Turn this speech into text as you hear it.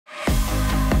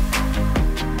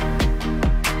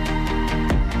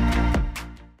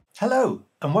Hello,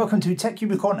 and welcome to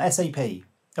TechUbicorn SAP.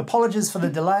 Apologies for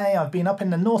the delay. I've been up in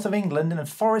the north of England in a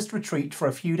forest retreat for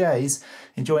a few days,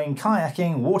 enjoying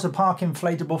kayaking, water park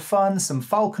inflatable fun, some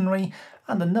falconry,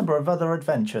 and a number of other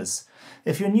adventures.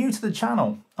 If you're new to the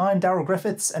channel, I'm Daryl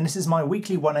Griffiths, and this is my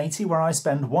weekly 180 where I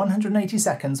spend 180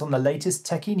 seconds on the latest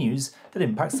techie news that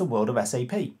impacts the world of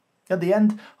SAP. At the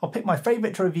end, I'll pick my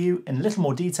favourite to review in a little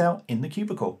more detail in the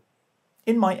cubicle.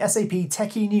 In my SAP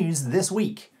techie news this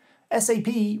week, SAP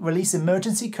release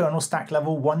emergency kernel stack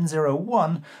level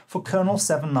 101 for kernel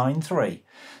 793.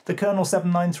 The kernel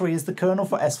 793 is the kernel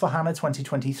for S/4HANA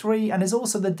 2023 and is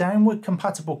also the downward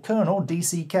compatible kernel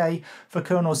DCK for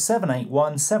kernels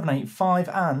 781, 785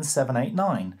 and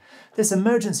 789. This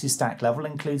emergency stack level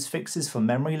includes fixes for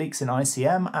memory leaks in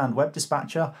ICM and Web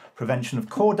Dispatcher, prevention of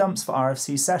core dumps for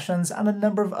RFC sessions, and a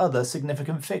number of other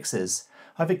significant fixes.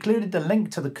 I've included the link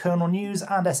to the kernel news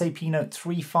and SAP note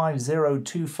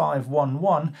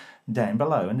 3502511 down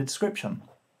below in the description.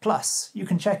 Plus, you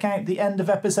can check out the end of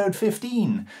episode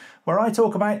 15, where I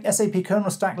talk about SAP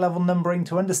kernel stack level numbering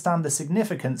to understand the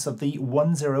significance of the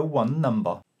 101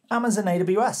 number. Amazon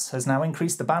AWS has now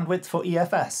increased the bandwidth for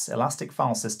EFS, Elastic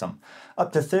File System,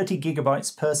 up to 30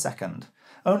 gigabytes per second.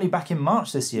 Only back in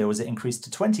March this year was it increased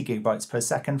to 20 gigabytes per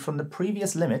second from the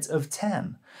previous limit of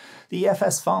 10. The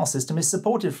EFS file system is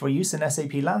supported for use in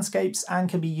SAP landscapes and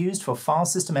can be used for file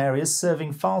system areas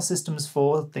serving file systems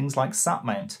for things like SAP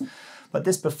Mount. But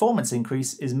this performance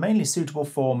increase is mainly suitable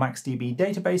for MaxDB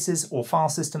databases or file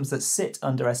systems that sit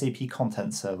under SAP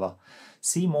Content Server.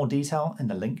 See more detail in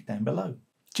the link down below.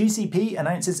 GCP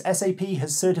announces SAP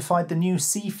has certified the new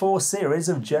C4 series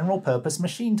of general-purpose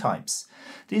machine types.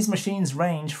 These machines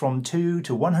range from 2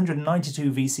 to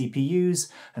 192 vCPUs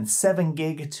and 7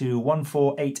 GB to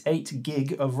 1488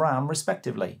 GB of RAM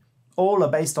respectively. All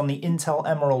are based on the Intel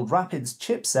Emerald Rapids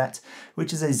chipset,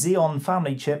 which is a Xeon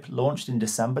family chip launched in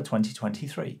December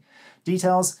 2023.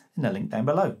 Details in the link down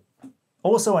below.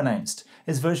 Also announced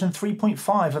is version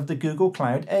 3.5 of the Google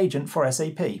Cloud Agent for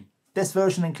SAP. This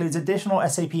version includes additional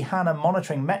SAP HANA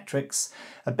monitoring metrics,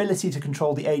 ability to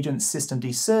control the agent's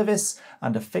systemd service,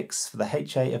 and a fix for the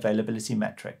HA availability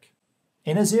metric.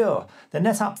 In Azure, the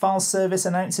NetApp Files service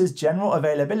announces general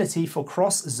availability for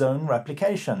cross-zone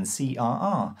replication,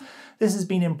 CRR. This has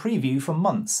been in preview for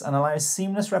months and allows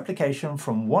seamless replication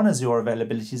from one Azure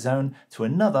availability zone to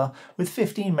another with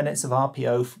 15 minutes of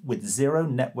RPO with zero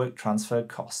network transfer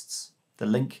costs. The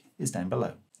link is down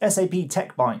below. SAP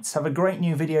Tech Bytes have a great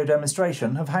new video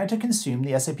demonstration of how to consume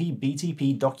the SAP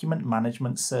BTP Document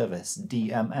Management Service,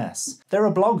 DMS. There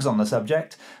are blogs on the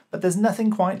subject, but there's nothing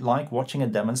quite like watching a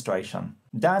demonstration.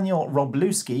 Daniel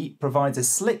Roblewski provides a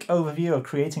slick overview of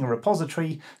creating a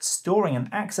repository, storing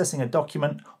and accessing a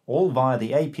document, all via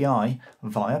the API,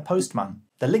 via Postman.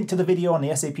 The link to the video on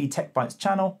the SAP Tech Bytes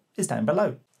channel is down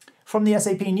below. From the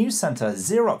SAP News Center,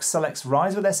 Xerox selects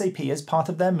RISE with SAP as part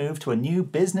of their move to a new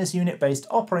business unit-based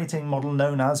operating model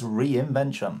known as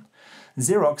Reinvention.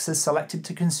 Xerox has selected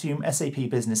to consume SAP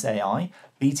Business AI,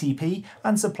 BTP,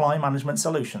 and Supply Management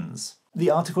Solutions. The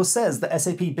article says that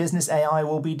SAP Business AI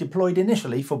will be deployed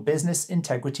initially for business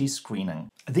integrity screening.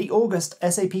 The August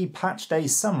SAP Patch Day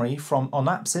summary from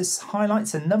Onapsis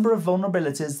highlights a number of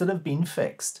vulnerabilities that have been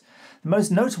fixed. The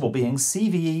most notable being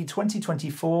CVE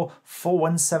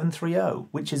 2024-41730,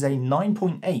 which is a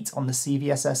 9.8 on the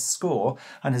CVSS score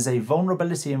and is a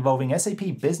vulnerability involving SAP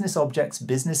BusinessObjects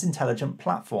Business Intelligent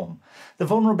Platform. The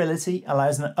vulnerability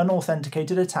allows an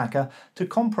unauthenticated attacker to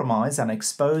compromise an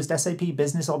exposed SAP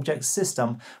BusinessObjects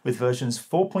system, with versions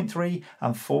 4.3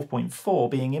 and 4.4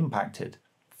 being impacted.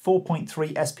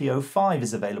 4.3 SPO5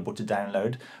 is available to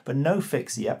download, but no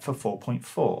fix yet for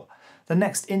 4.4. The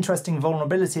next interesting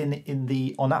vulnerability in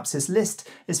the Onapsis list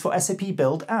is for SAP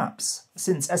Build Apps.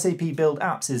 Since SAP Build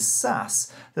Apps is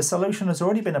SaaS, the solution has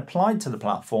already been applied to the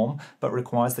platform, but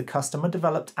requires the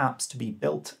customer-developed apps to be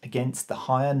built against the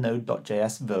higher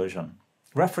Node.js version.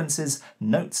 References,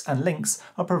 notes and links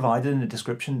are provided in the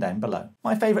description down below.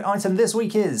 My favourite item this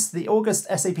week is the August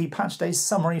SAP Patch Day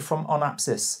summary from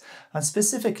Onapsis, and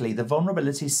specifically the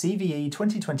vulnerability CVE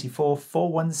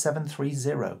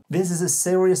 2024-41730. This is a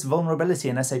serious vulnerability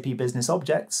in SAP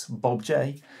BusinessObjects,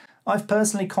 BOBJ. I've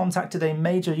personally contacted a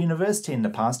major university in the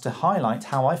past to highlight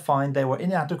how I find they were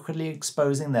inadequately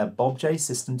exposing their BOBJ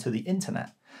system to the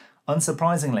internet.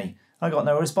 Unsurprisingly, I got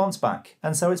no response back,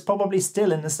 and so it's probably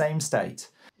still in the same state.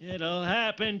 It'll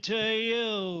happen to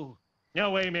you.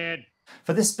 No way, man.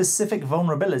 For this specific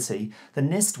vulnerability, the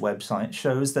NIST website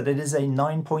shows that it is a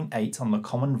 9.8 on the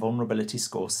Common Vulnerability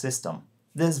Score system.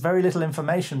 There's very little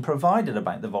information provided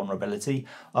about the vulnerability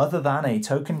other than a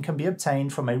token can be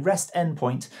obtained from a REST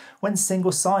endpoint when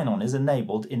single sign-on is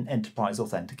enabled in enterprise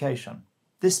authentication.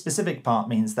 This specific part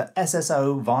means that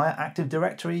SSO via Active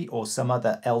Directory or some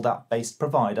other LDAP-based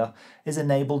provider is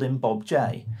enabled in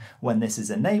BOBJ. When this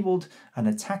is enabled, an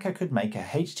attacker could make a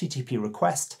HTTP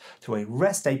request to a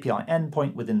REST API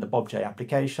endpoint within the BOBJ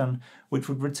application, which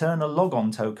would return a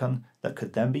logon token that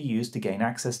could then be used to gain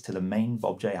access to the main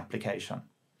BOBJ application.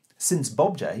 Since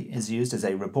BOBJ is used as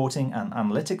a reporting and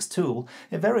analytics tool,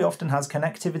 it very often has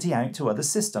connectivity out to other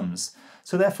systems,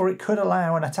 so therefore it could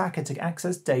allow an attacker to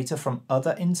access data from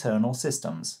other internal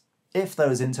systems. If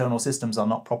those internal systems are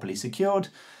not properly secured,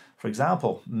 for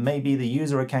example, maybe the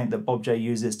user account that BOBJ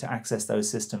uses to access those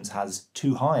systems has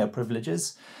too high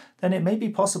privileges, then it may be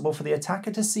possible for the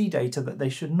attacker to see data that they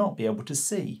should not be able to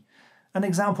see. An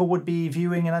example would be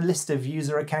viewing a list of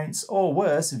user accounts, or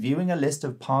worse, viewing a list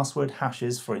of password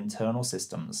hashes for internal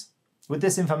systems. With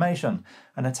this information,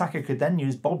 an attacker could then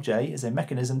use BOBJ as a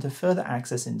mechanism to further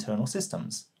access internal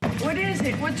systems. What is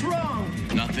it? What's wrong?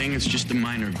 Nothing, it's just a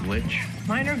minor glitch.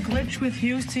 Minor glitch with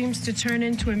you seems to turn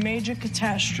into a major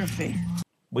catastrophe.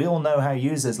 We all know how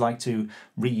users like to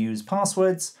reuse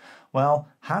passwords. Well,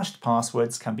 hashed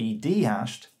passwords can be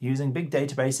dehashed using big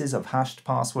databases of hashed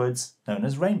passwords known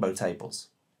as rainbow tables.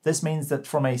 This means that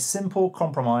from a simple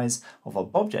compromise of a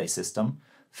BOBJ system,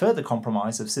 further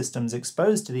compromise of systems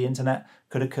exposed to the internet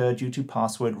could occur due to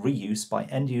password reuse by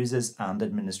end users and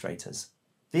administrators.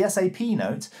 The SAP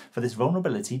note for this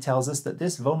vulnerability tells us that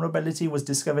this vulnerability was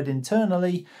discovered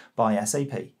internally by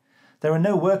SAP. There are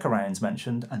no workarounds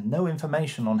mentioned and no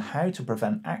information on how to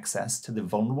prevent access to the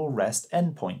vulnerable REST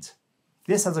endpoint.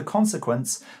 This has a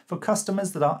consequence for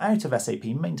customers that are out of SAP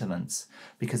maintenance,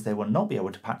 because they will not be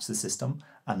able to patch the system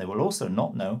and they will also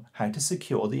not know how to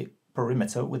secure the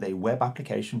perimeter with a web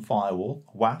application firewall,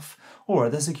 WAF, or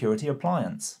other security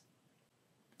appliance.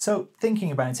 So,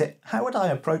 thinking about it, how would I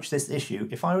approach this issue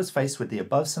if I was faced with the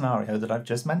above scenario that I've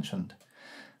just mentioned?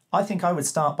 I think I would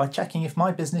start by checking if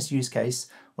my business use case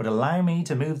would allow me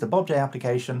to move the BOBJ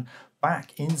application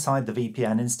back inside the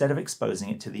VPN instead of exposing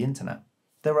it to the internet.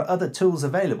 There are other tools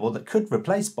available that could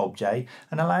replace BOBJ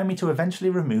and allow me to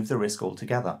eventually remove the risk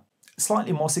altogether.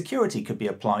 Slightly more security could be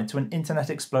applied to an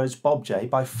internet-exposed BOBJ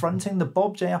by fronting the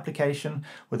BOBJ application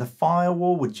with a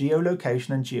firewall with geolocation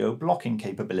and geo-blocking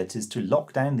capabilities to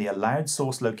lock down the allowed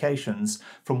source locations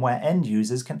from where end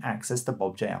users can access the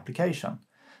BOBJ application.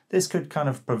 This could kind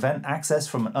of prevent access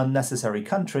from unnecessary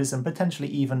countries and potentially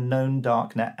even known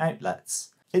darknet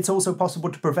outlets. It's also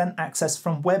possible to prevent access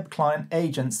from web client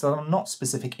agents that are not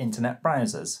specific internet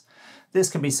browsers. This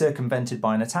can be circumvented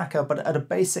by an attacker, but at a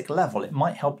basic level it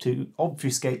might help to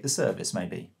obfuscate the service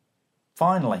maybe.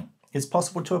 Finally, it's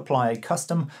possible to apply a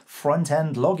custom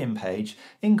front-end login page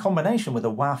in combination with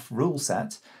a WAF rule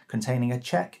set containing a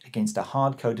check against a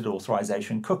hard-coded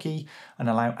authorization cookie and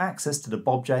allow access to the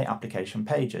BOBJ application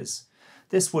pages.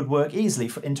 This would work easily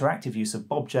for interactive use of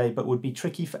BOBJ, but would be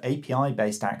tricky for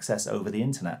API-based access over the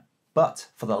internet. But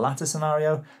for the latter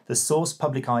scenario, the source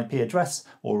public IP address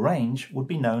or range would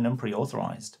be known and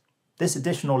pre-authorized. This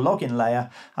additional login layer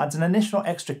adds an initial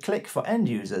extra click for end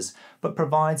users, but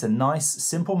provides a nice,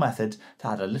 simple method to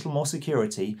add a little more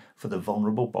security for the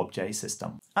vulnerable BOBJ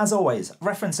system. As always,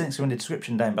 reference links are in the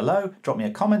description down below. Drop me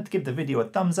a comment, give the video a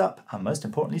thumbs up, and most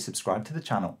importantly, subscribe to the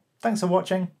channel. Thanks for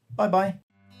watching. Bye bye.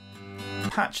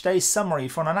 Patch day summary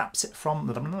from Onapsis